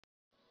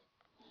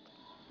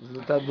Os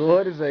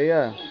lutadores aí,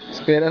 ó.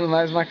 Esperando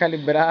mais uma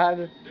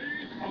calibrada.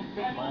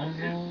 Mais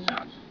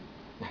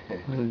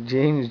O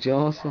James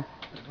Johnson.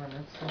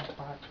 treinamento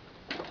simpático.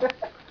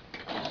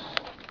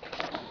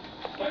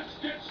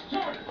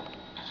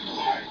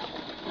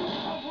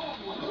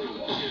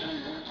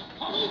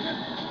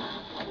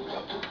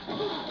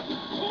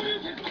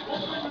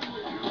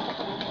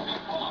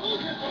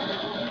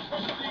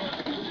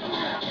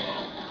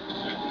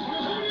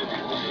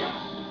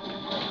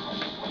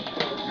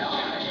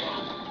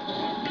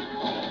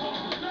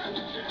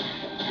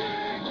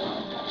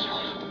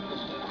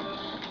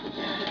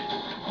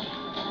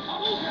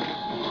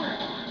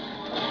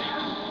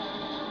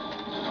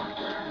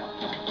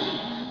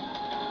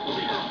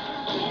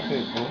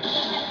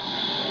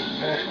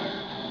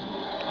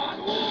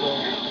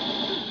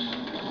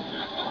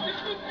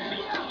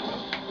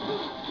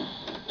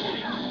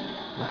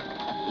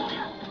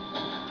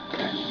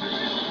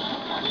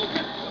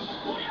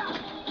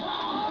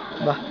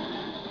 Bah.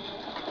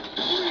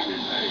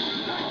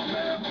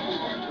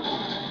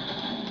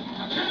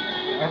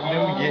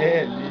 Deu um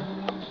guia ali.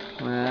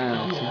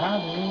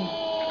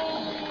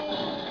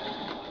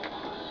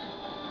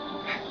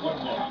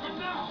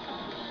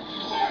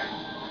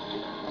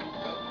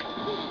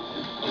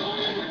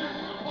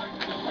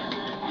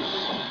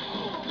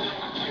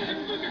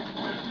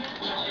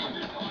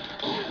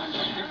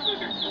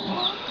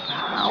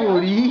 Ah,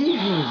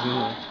 origens.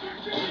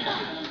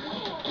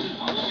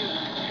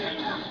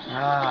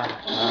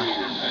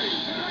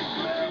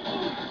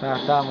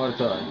 Tá,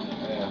 Morto.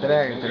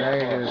 Entrega que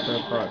eles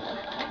estão fora.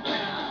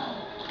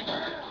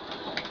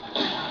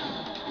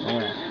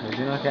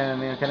 Hoje não quer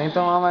nem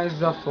tomar mais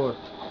desaforo.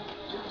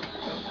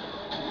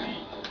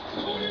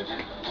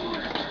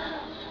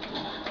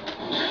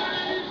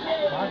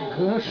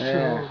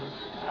 Gancho.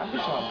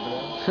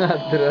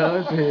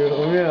 Ladrão,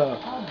 senhor, meu.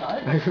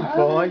 Não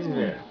pode,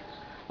 velho.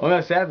 Ô,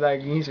 meu, sério, o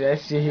Daguinho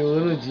tivesse te riu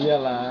no dia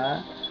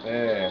lá.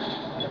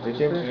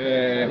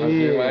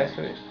 Fazer mais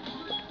isso aí.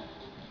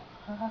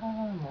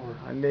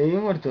 Olha aí,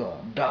 Morto.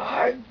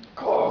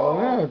 Ô,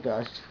 meu,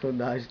 a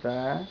dificuldade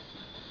tá.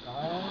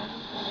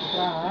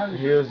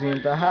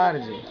 Riozinho tá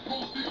hard.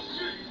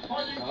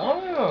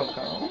 Calma, meu,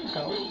 calma.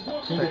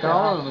 Tá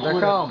calmo.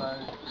 Calma.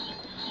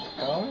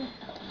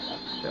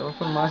 Eu vou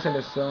formar a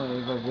seleção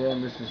aí, vai ver a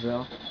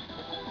decisão.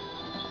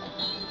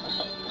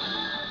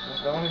 Vou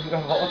dar uma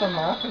reviravolta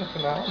massa no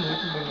final, no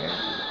último boneco.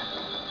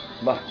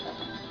 Bah.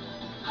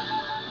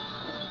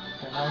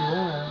 Tem mais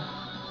um, né?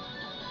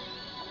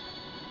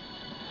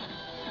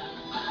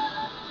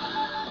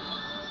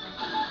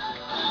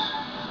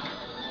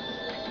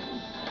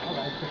 Ah,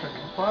 vai ficar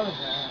fora, né?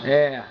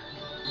 É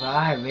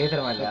bem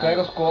trabalhado. Você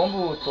pega os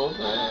combos todos.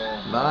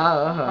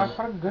 Não,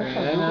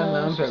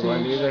 pegou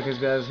ali, daqueles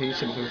viés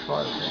hit, ele foi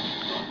fora.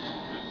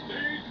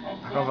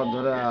 A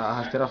cavadora, a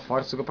rasteira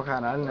forte, suga pra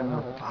caralho, né,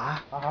 meu?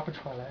 Pá. A rapa de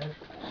colégio.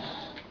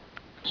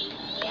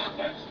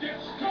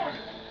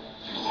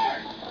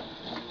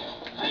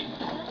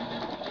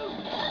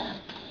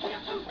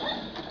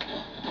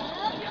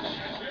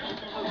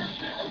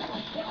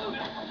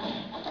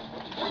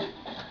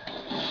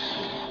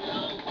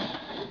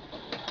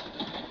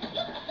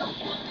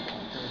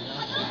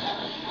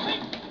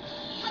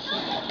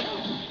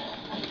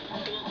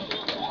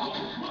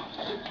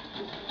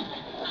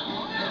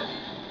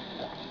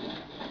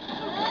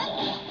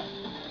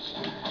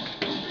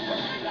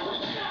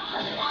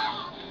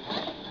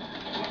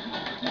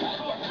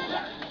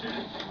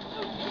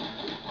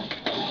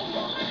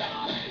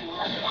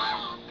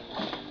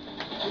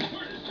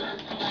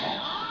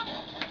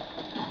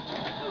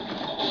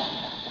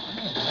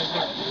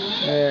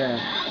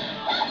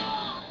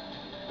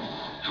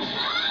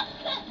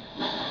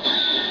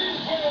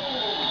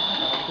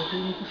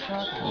 Muito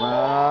chato.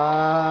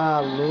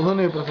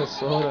 Aluno e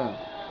professora.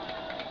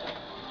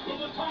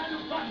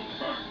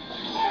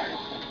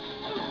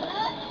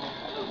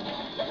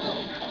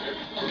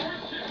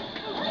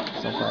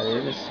 São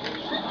parelhos.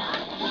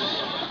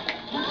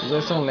 Os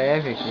dois são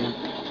leves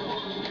aqui.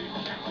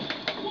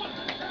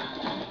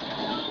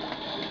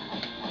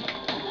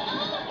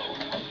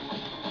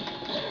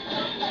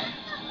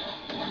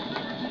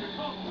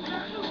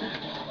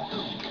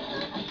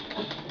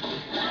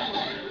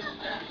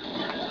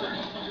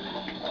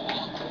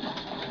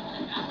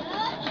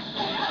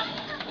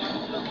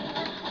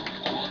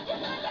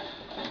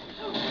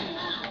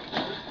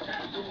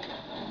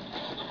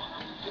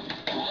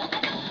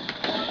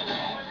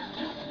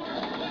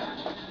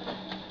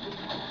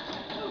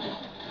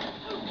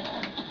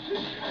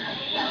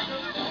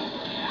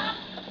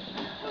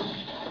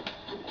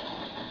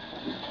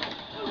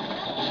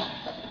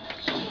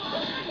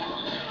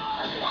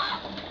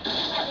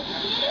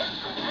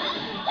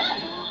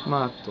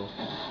 Matou.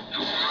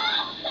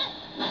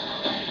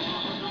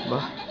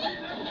 Bah.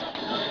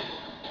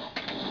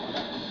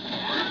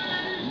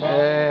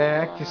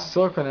 Que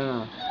soco, né,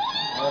 meu?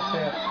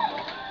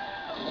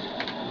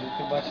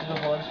 Ele bate no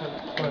rolo,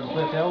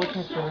 foi até a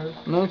última esperança.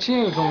 Não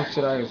tinha como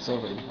tirar esse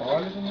soco.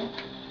 Olha também.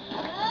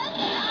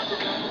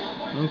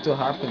 Muito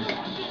rápido.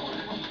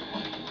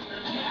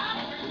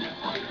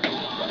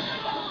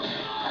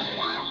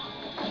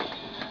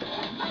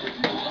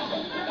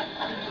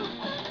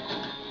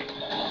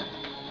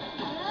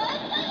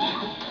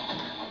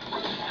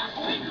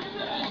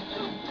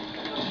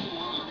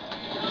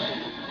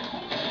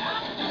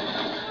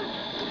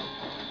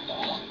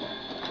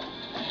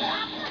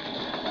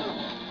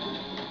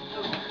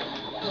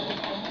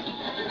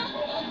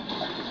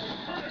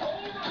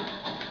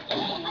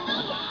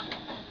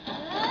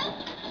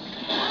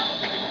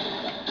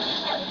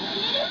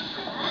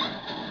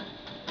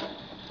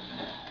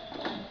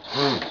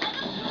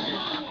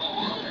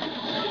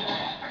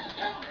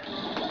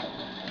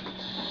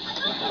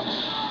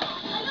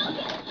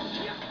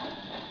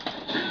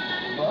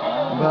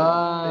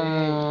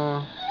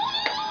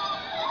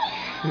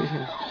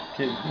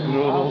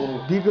 Quebrou.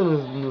 Bica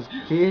nos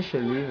queixos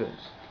ali, velho.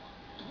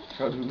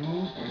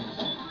 Charuto.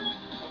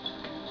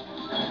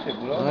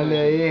 Quebrou?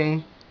 Olha aí,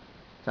 hein.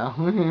 Tá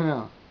ruim,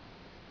 meu.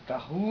 Tá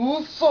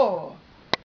russo!